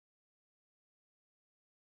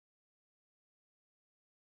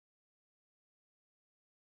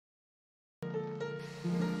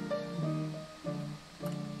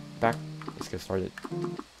back. Let's get started.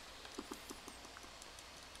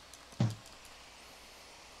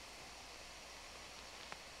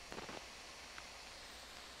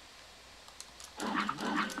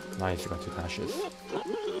 Nice, I got 2 hashes.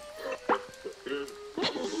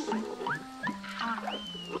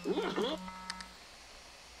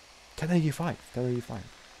 $10.85. $10.85.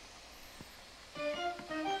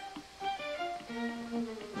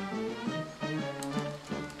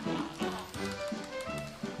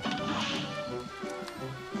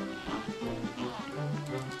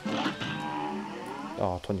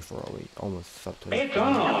 Oh, 2408. Almost up to it. It's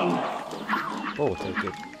on! Oh, we'll take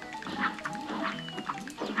it.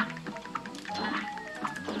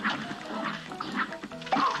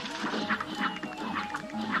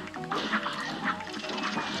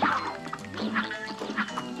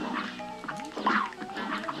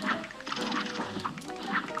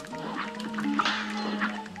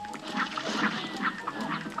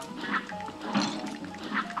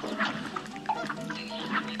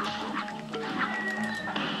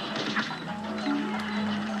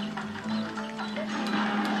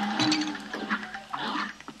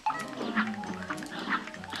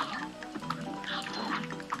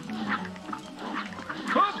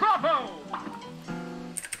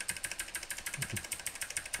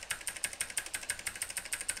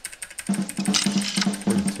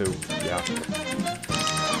 Yeah.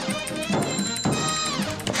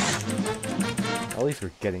 At least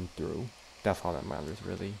we're getting through. That's all that matters,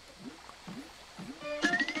 really.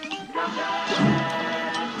 And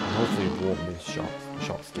hopefully we won't miss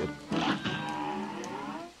shop skip.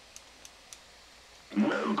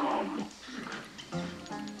 Welcome.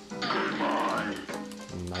 Goodbye.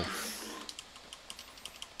 Nice.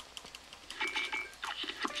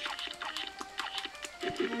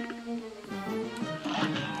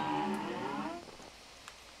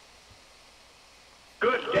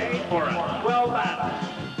 Good day for us. Well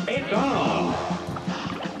battled. It's on.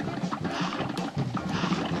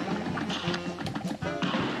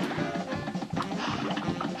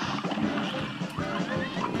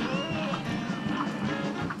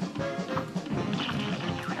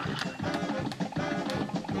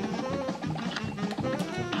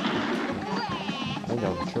 I think that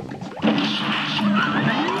was a triple.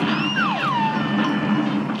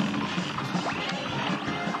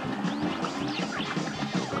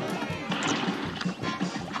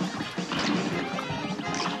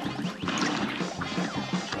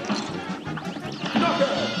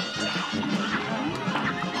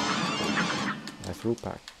 Nice root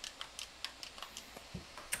pack.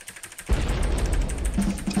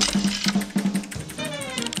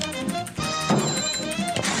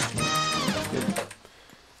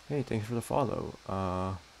 Hey, thanks for the follow.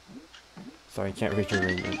 Sorry, I can't read your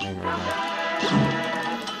name right now.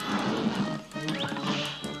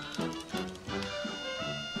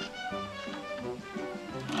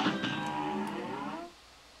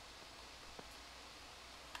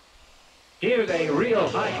 Here's a real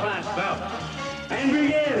high-class bout. And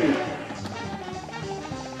begin!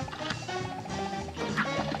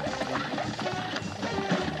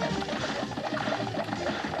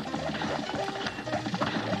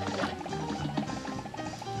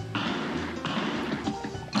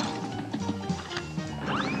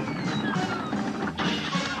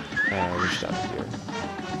 And reached out here.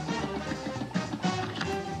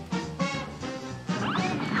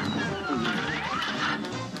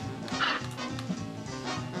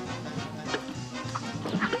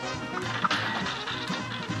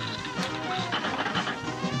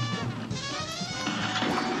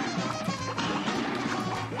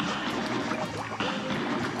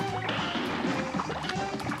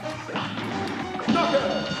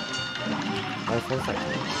 Nice 1 second.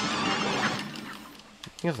 I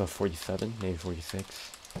think it's a 47, maybe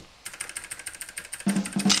 46.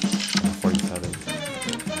 47.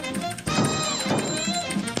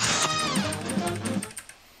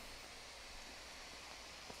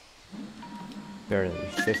 Better than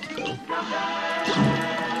 50 though.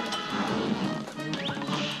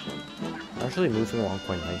 Actually moving along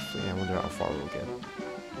quite nicely. I wonder how far we'll get.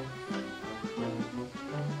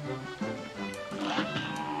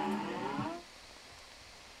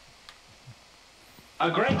 A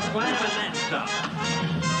great slam and that stuff.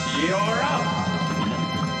 You're up.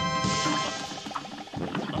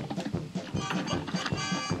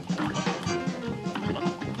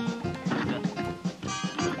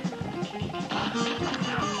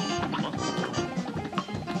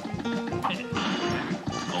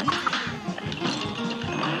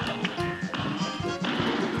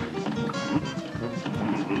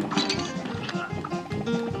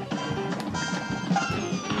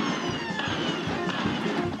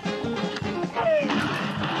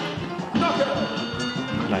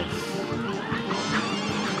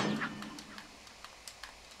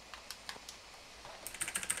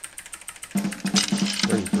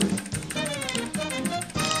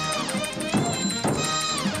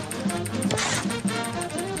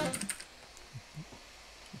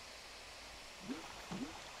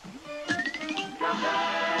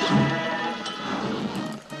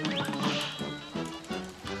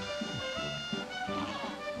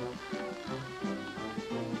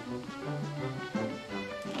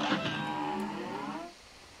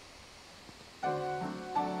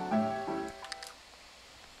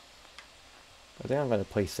 think I'm gonna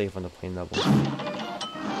play safe on the plane levels. I'm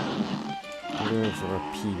going for a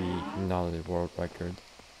PB, not a world record.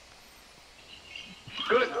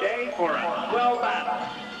 Good day for a swell battle.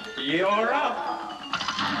 You're up.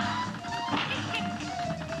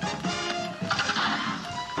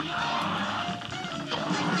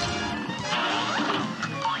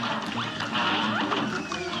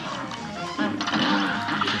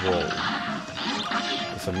 Whoa.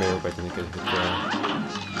 It's a miracle I didn't get hit there.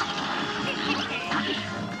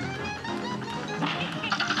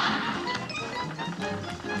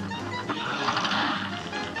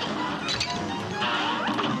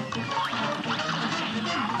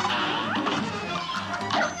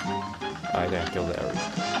 I think I killed the area.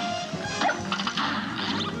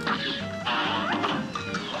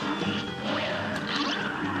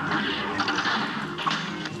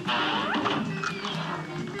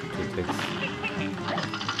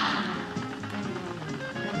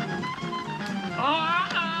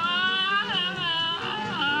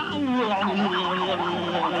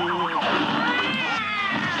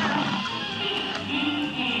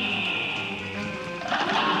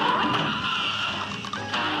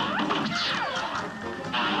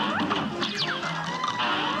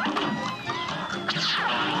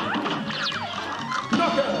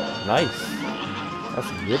 Nice.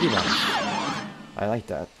 That's really nice. I like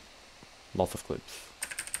that. Lots of clips.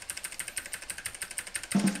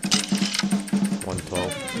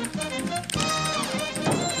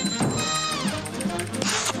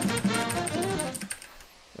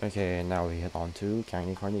 112. Okay, now we head on to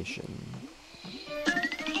Candy Carnation.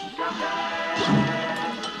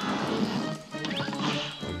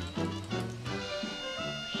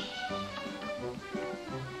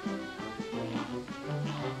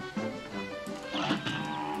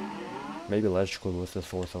 Maybe electrical was the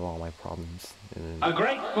source of all my problems. A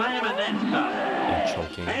great slam and then some. And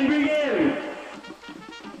choking. And begin.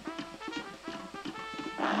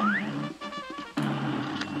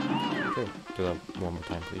 Okay, do that one more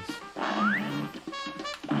time, please.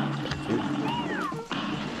 Thank you.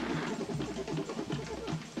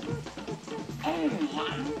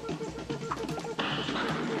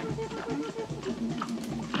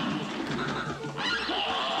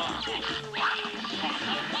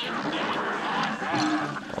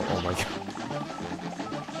 Oh my god.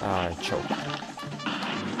 Ah, I choked.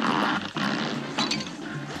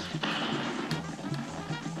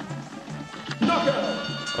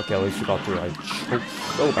 Okay, at least you got through. I choked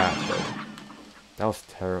so bad though. That was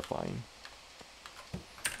terrifying.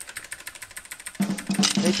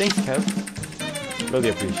 Hey, thanks, Kev. Really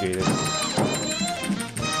appreciate it.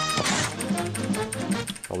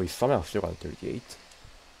 But we somehow still got 38.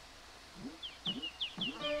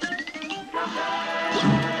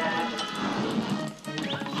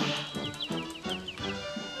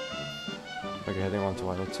 Okay, heading on to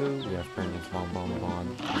Idol 2, we have Brendan's Bon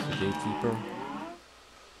as the gatekeeper.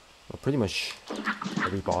 Well, pretty much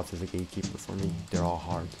every boss is a gatekeeper for me. They're all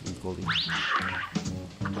hard equally.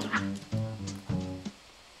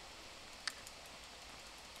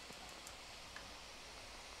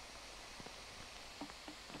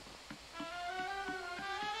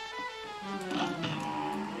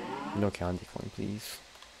 No candy corn, please.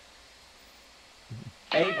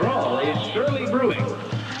 A brawl is surely brewing.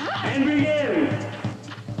 And begin.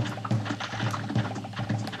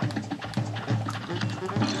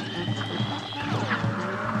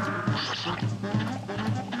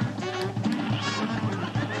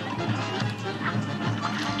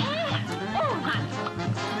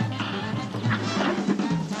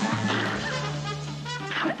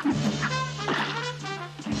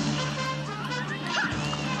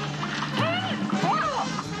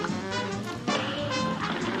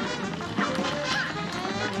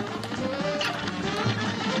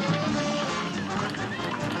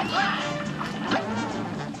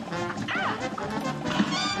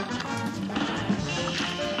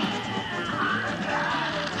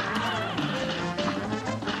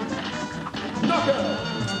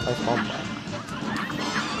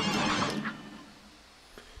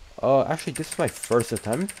 Actually, this is my first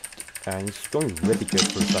attempt, and it's going really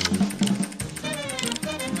good for some reason.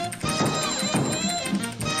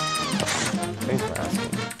 Thanks for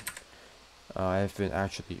asking. I've been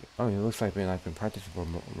actually... Oh, it looks like I've been practicing for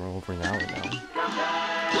over an hour now.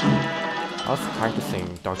 I was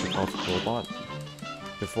practicing Dr. Paul's robot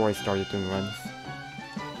before I started doing runs.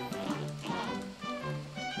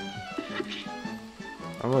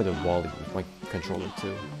 I'm going to volley with my controller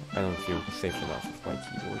too. I don't feel safe enough with my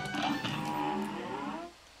keyboard.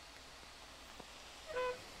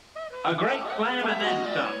 A great slam and then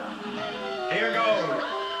some. Here goes.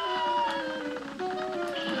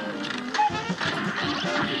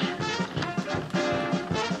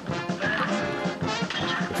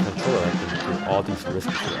 all these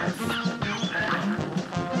risky threats.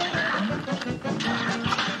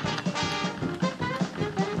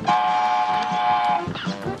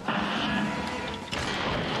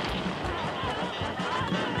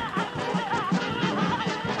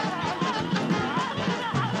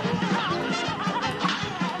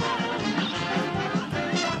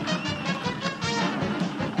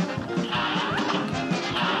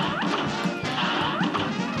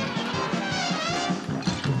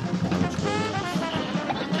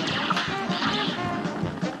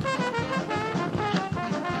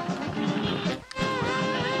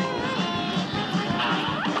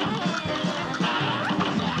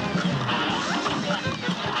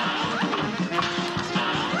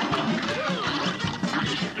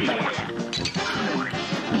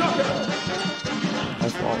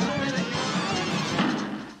 That's all.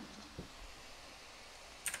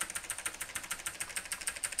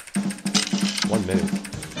 1 minute.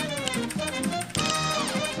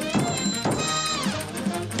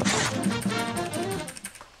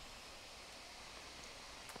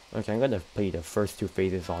 Okay, I'm gonna play the first 2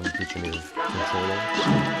 phases on the Jimme's controller.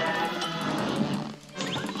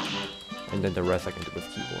 And then the rest I can do with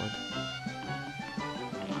keyboard.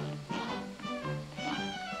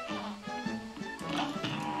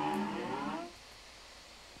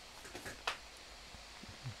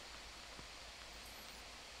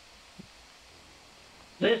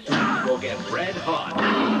 This round will get red hot.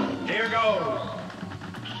 Here goes.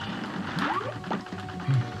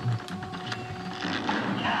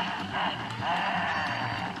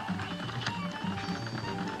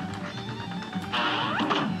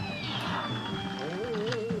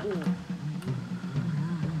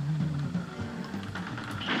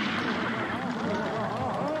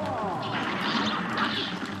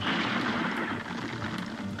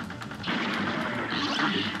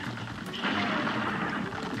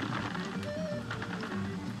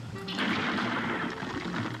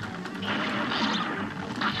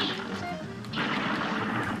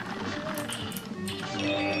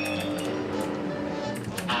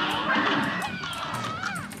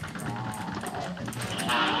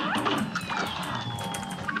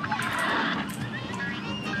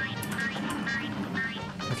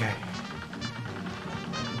 Okay.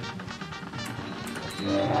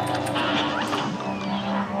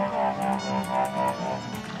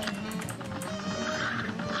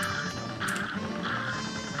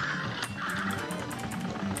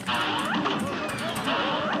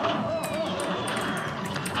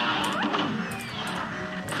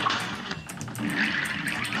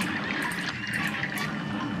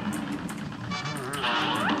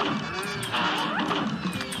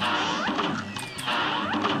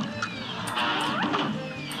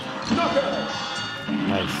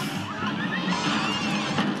 Nice.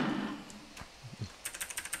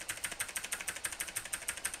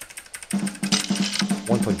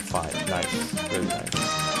 .5, nice, really nice.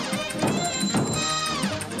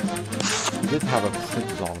 We did have a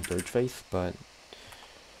super long third phase, but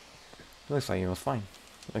looks like it was fine.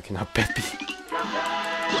 Okay, now Peppy.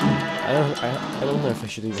 I don't know if I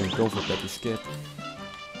should even go for Peppy skip.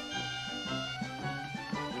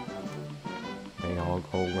 May all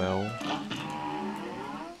go well.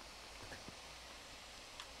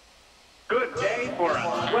 Good day for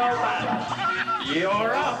us. Well done.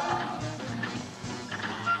 You're up.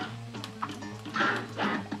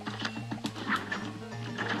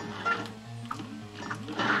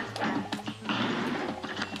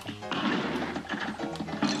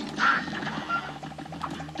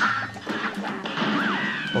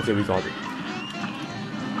 Okay, we got it.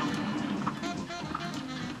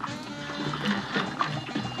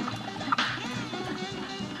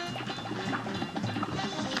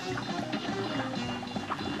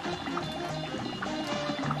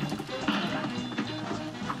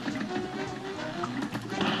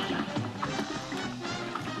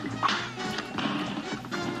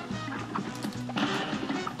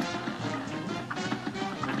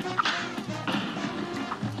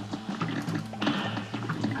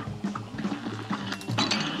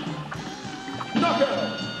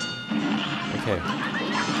 Okay.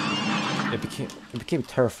 It became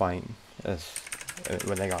terrifying as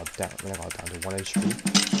when I got down to 1 HP.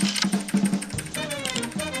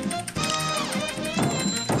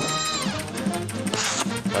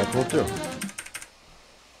 But I pulled through.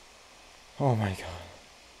 Oh my god.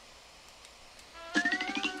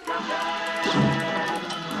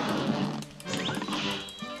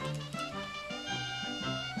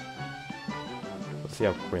 Let's see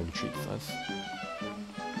how Grim treats us.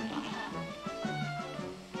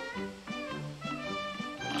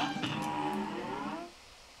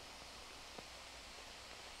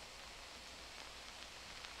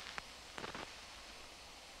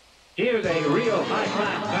 Here's a real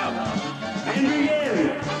high-class bout. And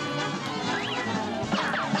begin!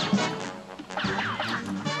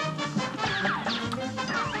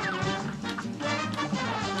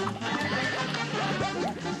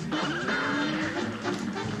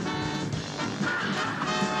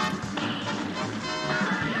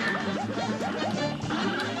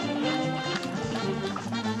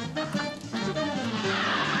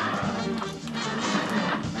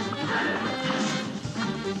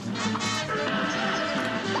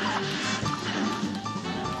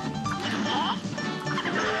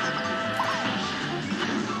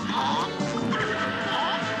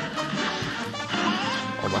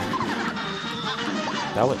 Oh my.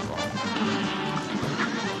 That went wrong.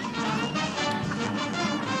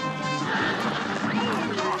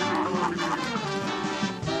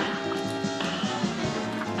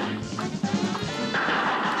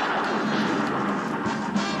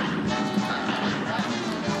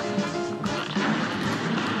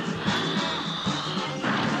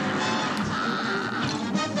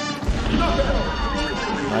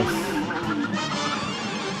 Nice.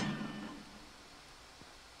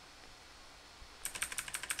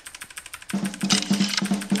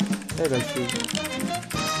 Hey, Benji.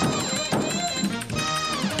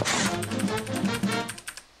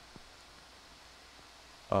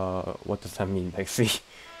 What does that mean, Lexi?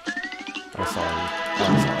 I'm sorry.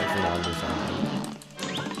 I'm sorry for not understanding.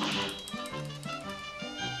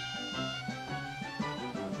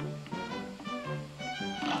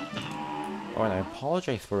 Oh, and I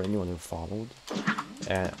apologize for anyone who followed.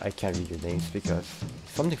 And I can't read your names because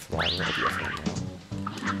something's wrong with the right now.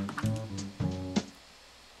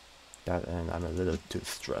 That, and I'm a little too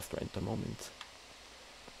stressed right at the moment.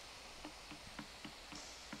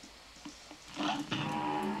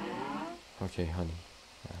 Okay, honey.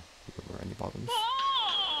 Were any problems?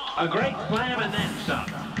 A great slam and then some.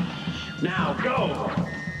 Now go!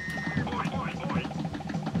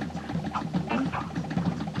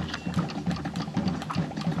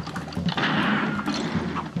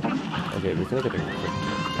 Okay, we can look at the quick.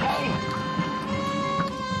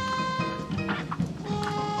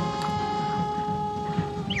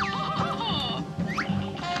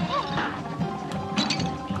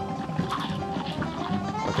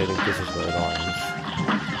 Okay, I think this is where it ends.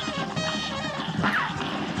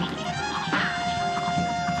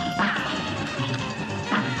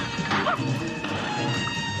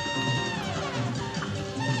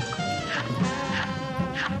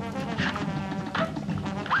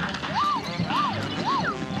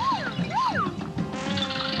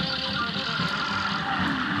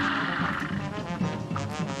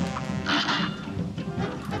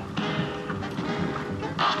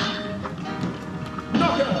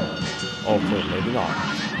 Okay, maybe not.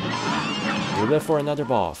 We live for another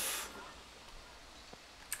boss.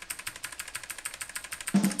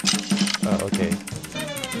 Okay.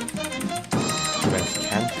 You guys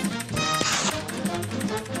can't.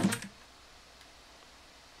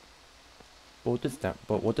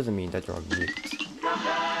 But what does it mean that you're on mute?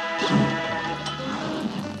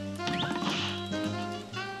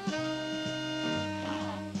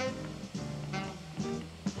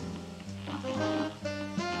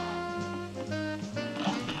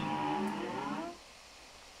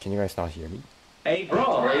 Can you guys not hear me? A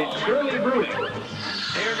brawl is surely brewing.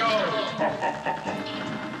 Here goes.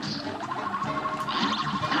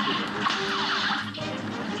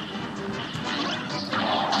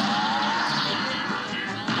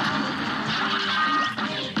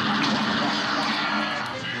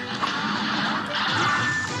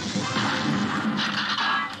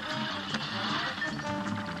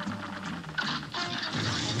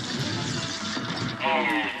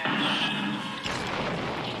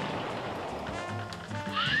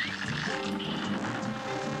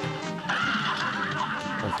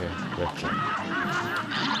 Okay, let's check.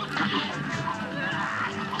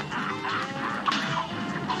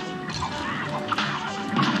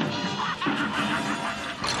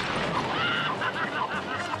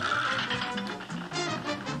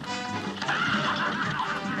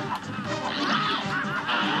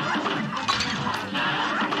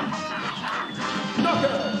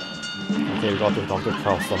 Okay, we got the Dr.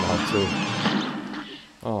 Carl somehow too.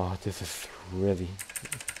 Oh, this is really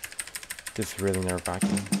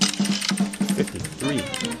nerve-wracking. 53.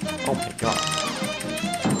 Oh my god.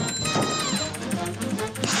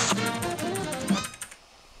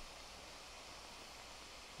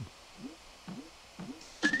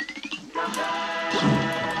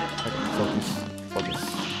 Okay, focus.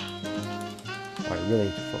 Oh, I really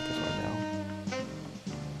need to focus right now.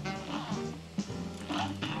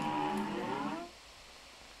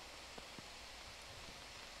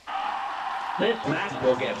 This match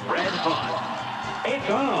will get red hot. It's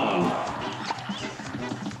on.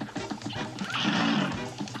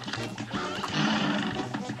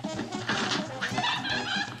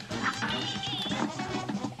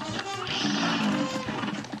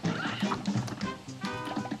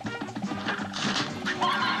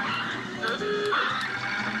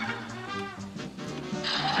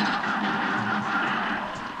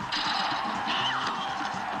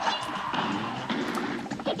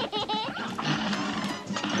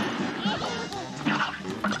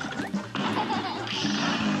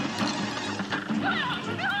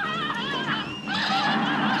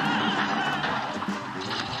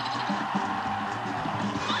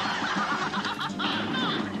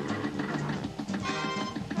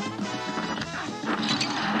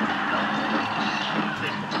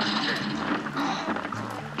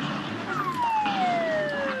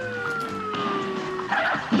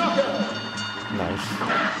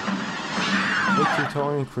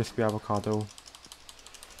 Tony, crispy avocado.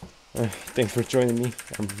 Thanks for joining me.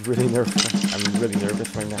 I'm really nervous. I'm really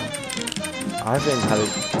nervous right now. I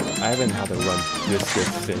haven't had a run this good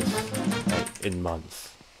since like in months.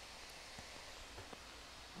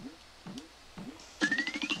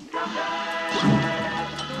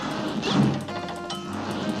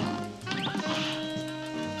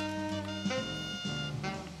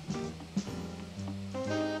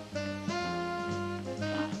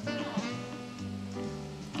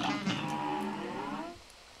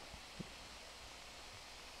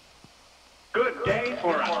 Good day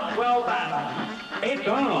for a swell battle. It's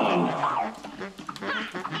on.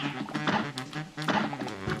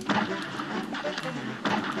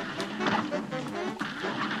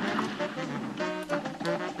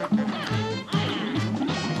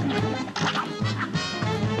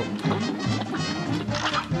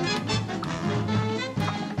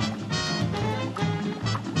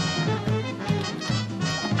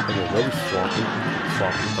 Okay, really sloppy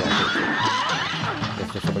bracket.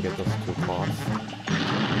 Let's just get those two claws.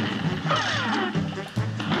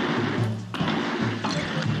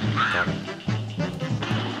 Got it.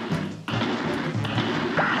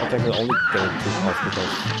 I think we're only getting two claws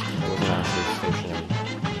because it wasn't actually stationary.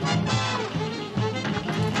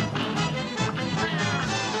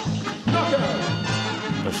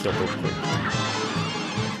 But still pretty quick.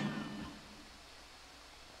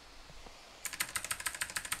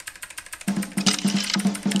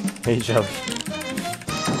 Hey Jelly.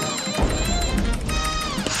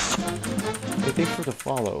 Hey, thanks for the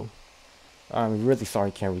follow. I'm really sorry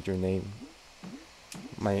I can't read your name.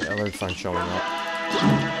 My alerts aren't showing up.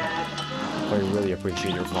 But I really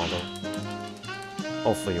appreciate your follow.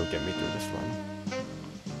 Hopefully you'll get me through this run.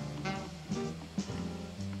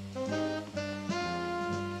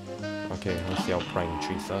 Okay, let's see how Brian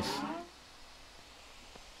treats us.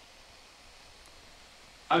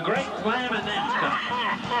 A great slam and then some.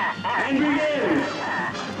 And begin.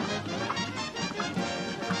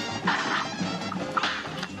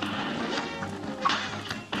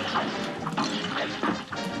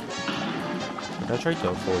 I tried to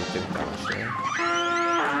avoid getting damage there.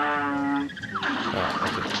 Oh,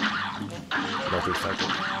 okay. No, 3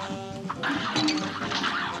 seconds.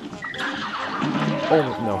 Oh,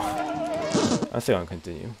 no. I say I'll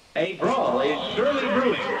continue. A brawl is surely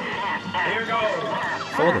brewing. Here goes.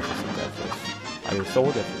 Soul difference at first. I mean,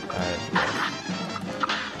 soul difference.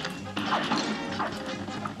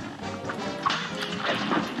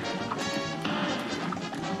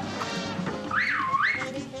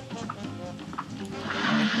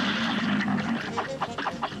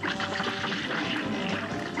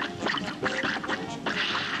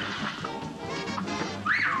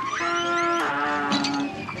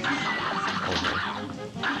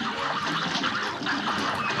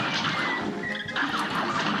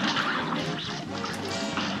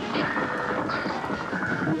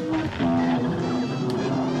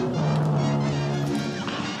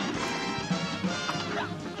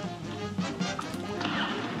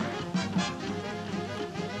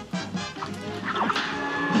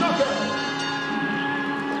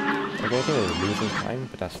 I think we're losing time,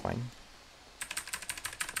 but that's fine.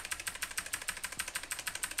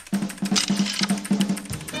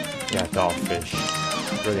 Yeah, dogfish.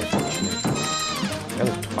 Really unfortunate. Got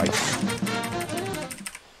it twice.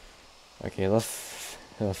 Okay,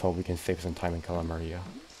 let's hope we can save some time in Calamaria.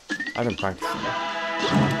 I've been practicing.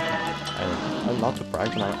 I'm not to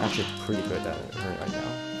brag, but I'm actually pretty good at it right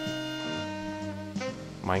now.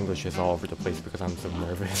 My English is all over the place because I'm so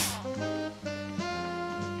nervous.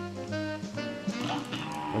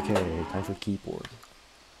 Okay, time for keyboard.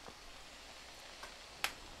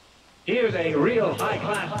 Here's a real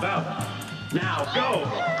high-class bout. Now go!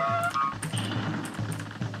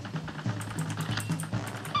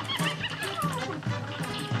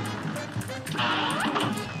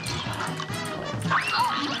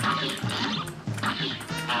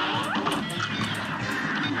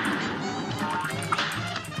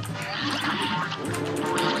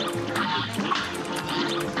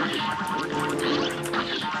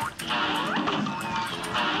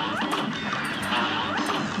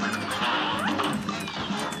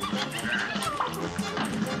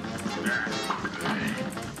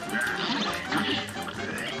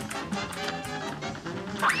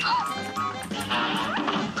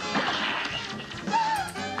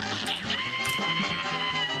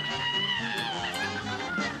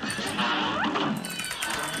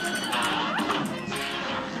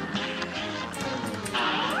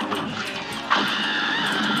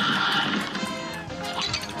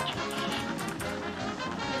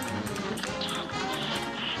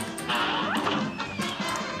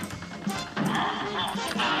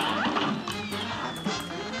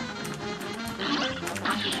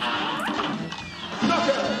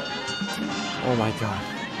 Oh my god.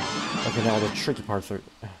 Okay, now the tricky parts are...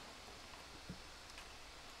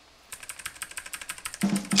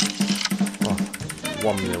 Oh,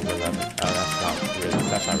 1 minute 11. That's not really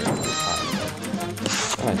good time.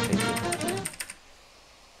 I'm gonna take it.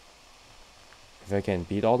 If I can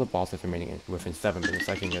beat all the bosses remaining within 7 minutes,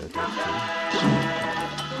 I can get a 32.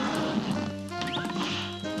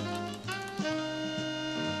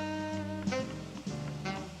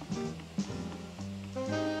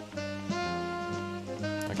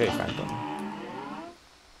 Okay, Phantom.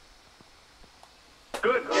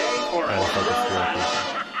 Good day for us.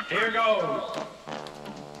 Here goes.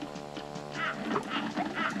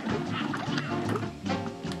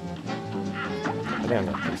 I think I'm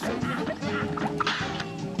gonna play safe.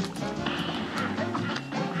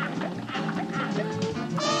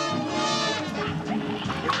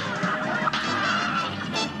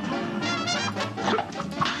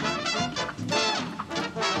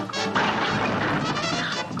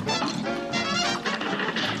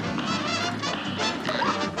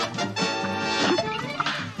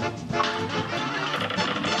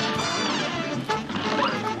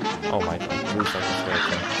 Oh my god, 3 seconds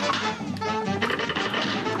later.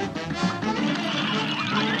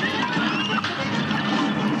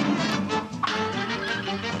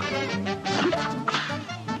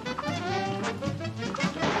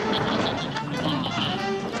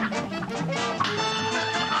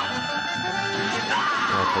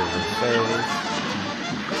 Okay, we save.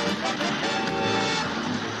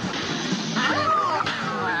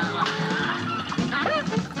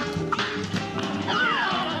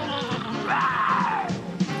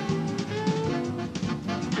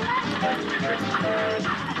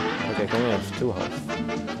 Okay, can we have 2 health?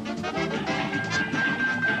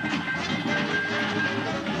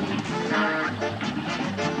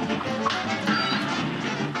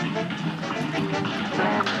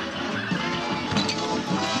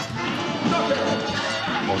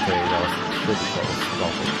 Okay, that was pretty close.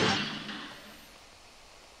 Well, pretty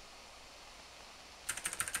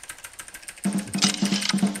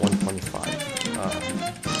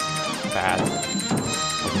 125. Bad. I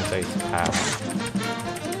can say it's bad.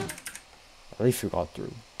 At least we got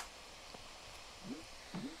through.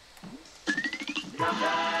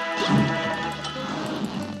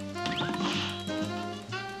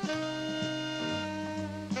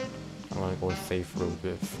 I'm gonna go safe route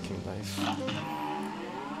with King Dice.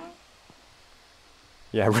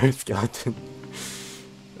 Yeah, Rare Skeleton.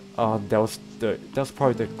 That was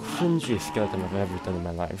probably the cringiest skeleton I've ever done in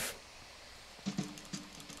my life.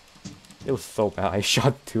 It was so bad. I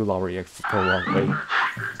shot 2 lottery X so long. Wait.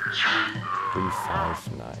 3,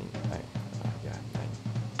 5, 9. Yeah,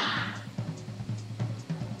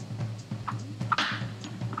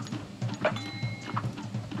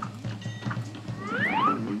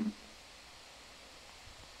 9.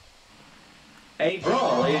 A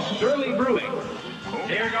brawl is surely brewing.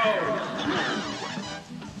 Here goes.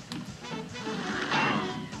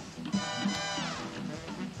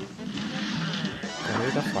 Okay,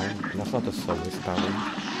 that's fine. That's not the slowest battle.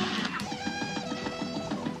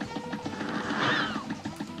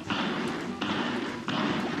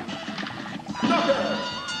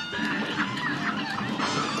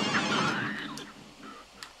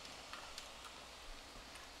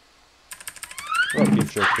 Hello,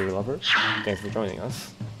 future crew lover. Thanks for joining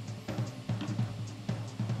us.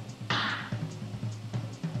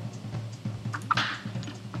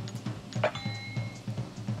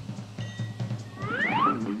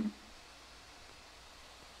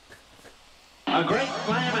 A great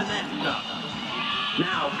slam and then some.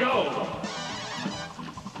 Now go.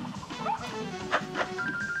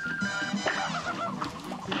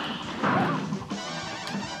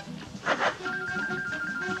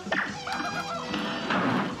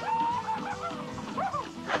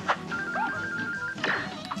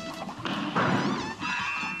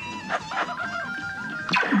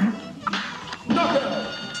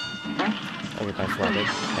 Every time flooded,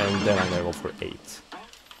 and then I'm gonna go for 8.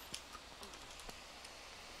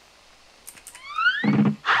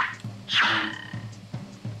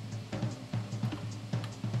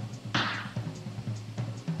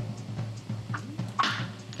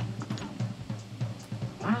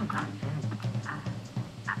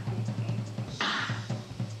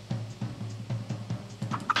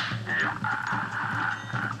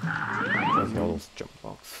 Let's all those jump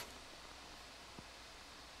blocks.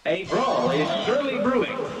 A brawl is surely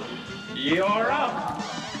brewing. You're up.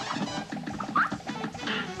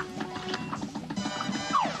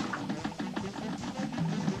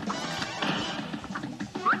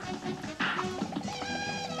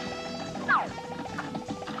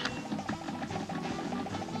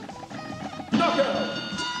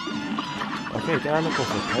 Okay, then I'm gonna go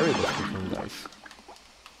for parry this freaking dice.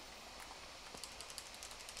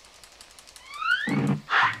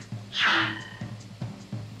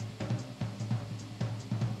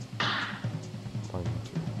 One,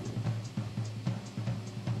 two.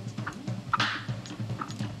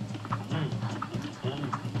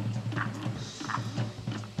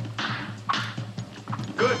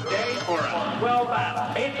 Good day for a well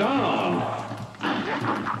battle. It's on.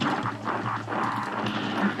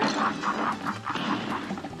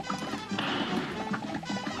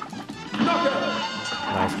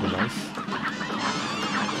 Nicely nice.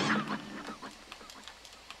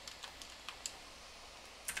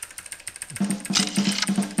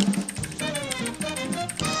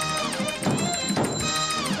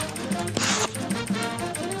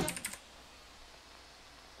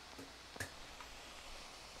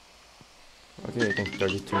 Okay, I think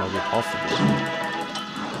 32 might be possible.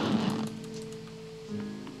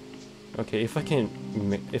 Okay, if I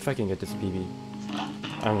can get this PB,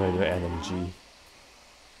 I'm gonna do NMG.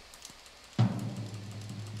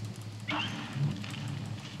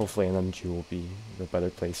 Hopefully NMG will be the better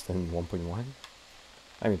place than 1.1.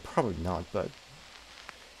 I mean, probably not, but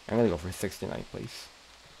I'm gonna go for 69th place.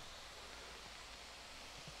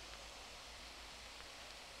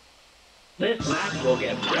 This match will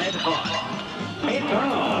get red hot. It's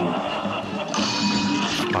on.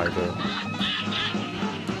 Spider.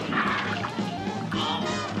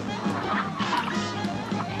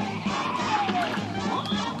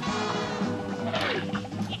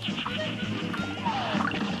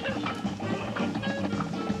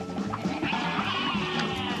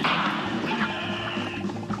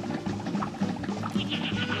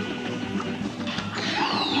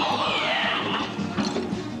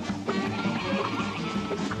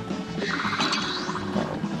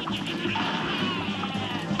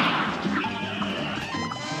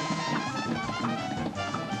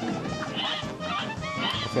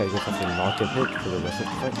 Okay, I guess I can not get hit for the rest of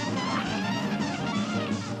the fight.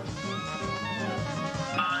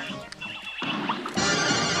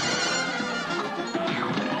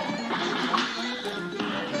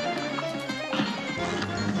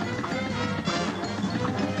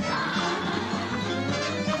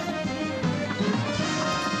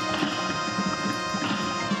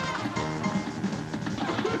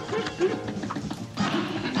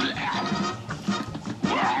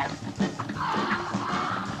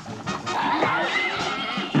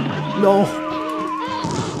 No!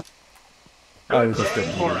 Oh, it was just good.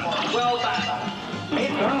 For a well battle.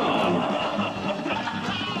 It's on.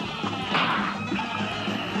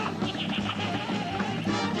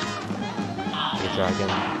 The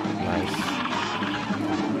dragon. Nice.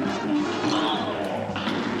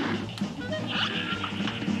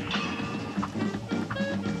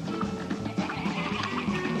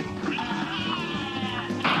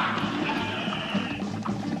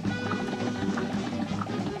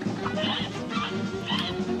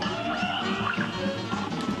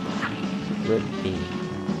 Rip E.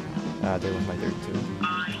 There was my 32.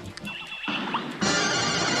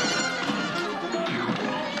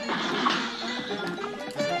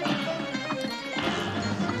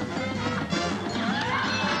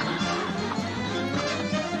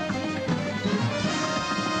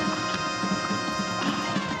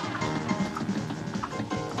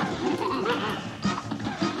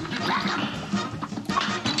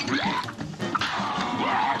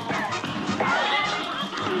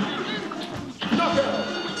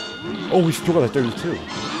 Oh, we still got a 32.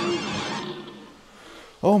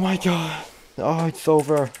 Oh my god. Oh, it's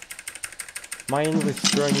over. My English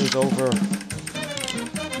journey is over.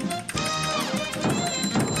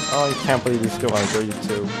 Oh, I can't believe we still got a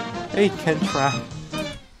 32. Hey, Kentra.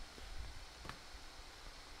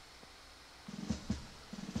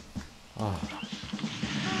 Oh.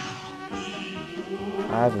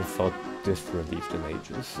 I haven't felt this relieved in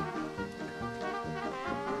ages.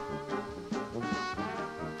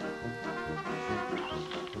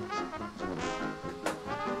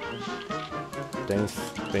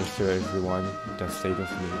 Thanks to everyone that stayed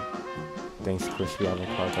with me. Thanks, Crispy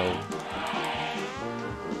Avocado.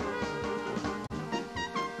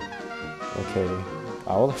 Okay,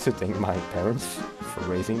 I would like to thank my parents for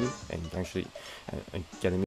raising me and actually getting me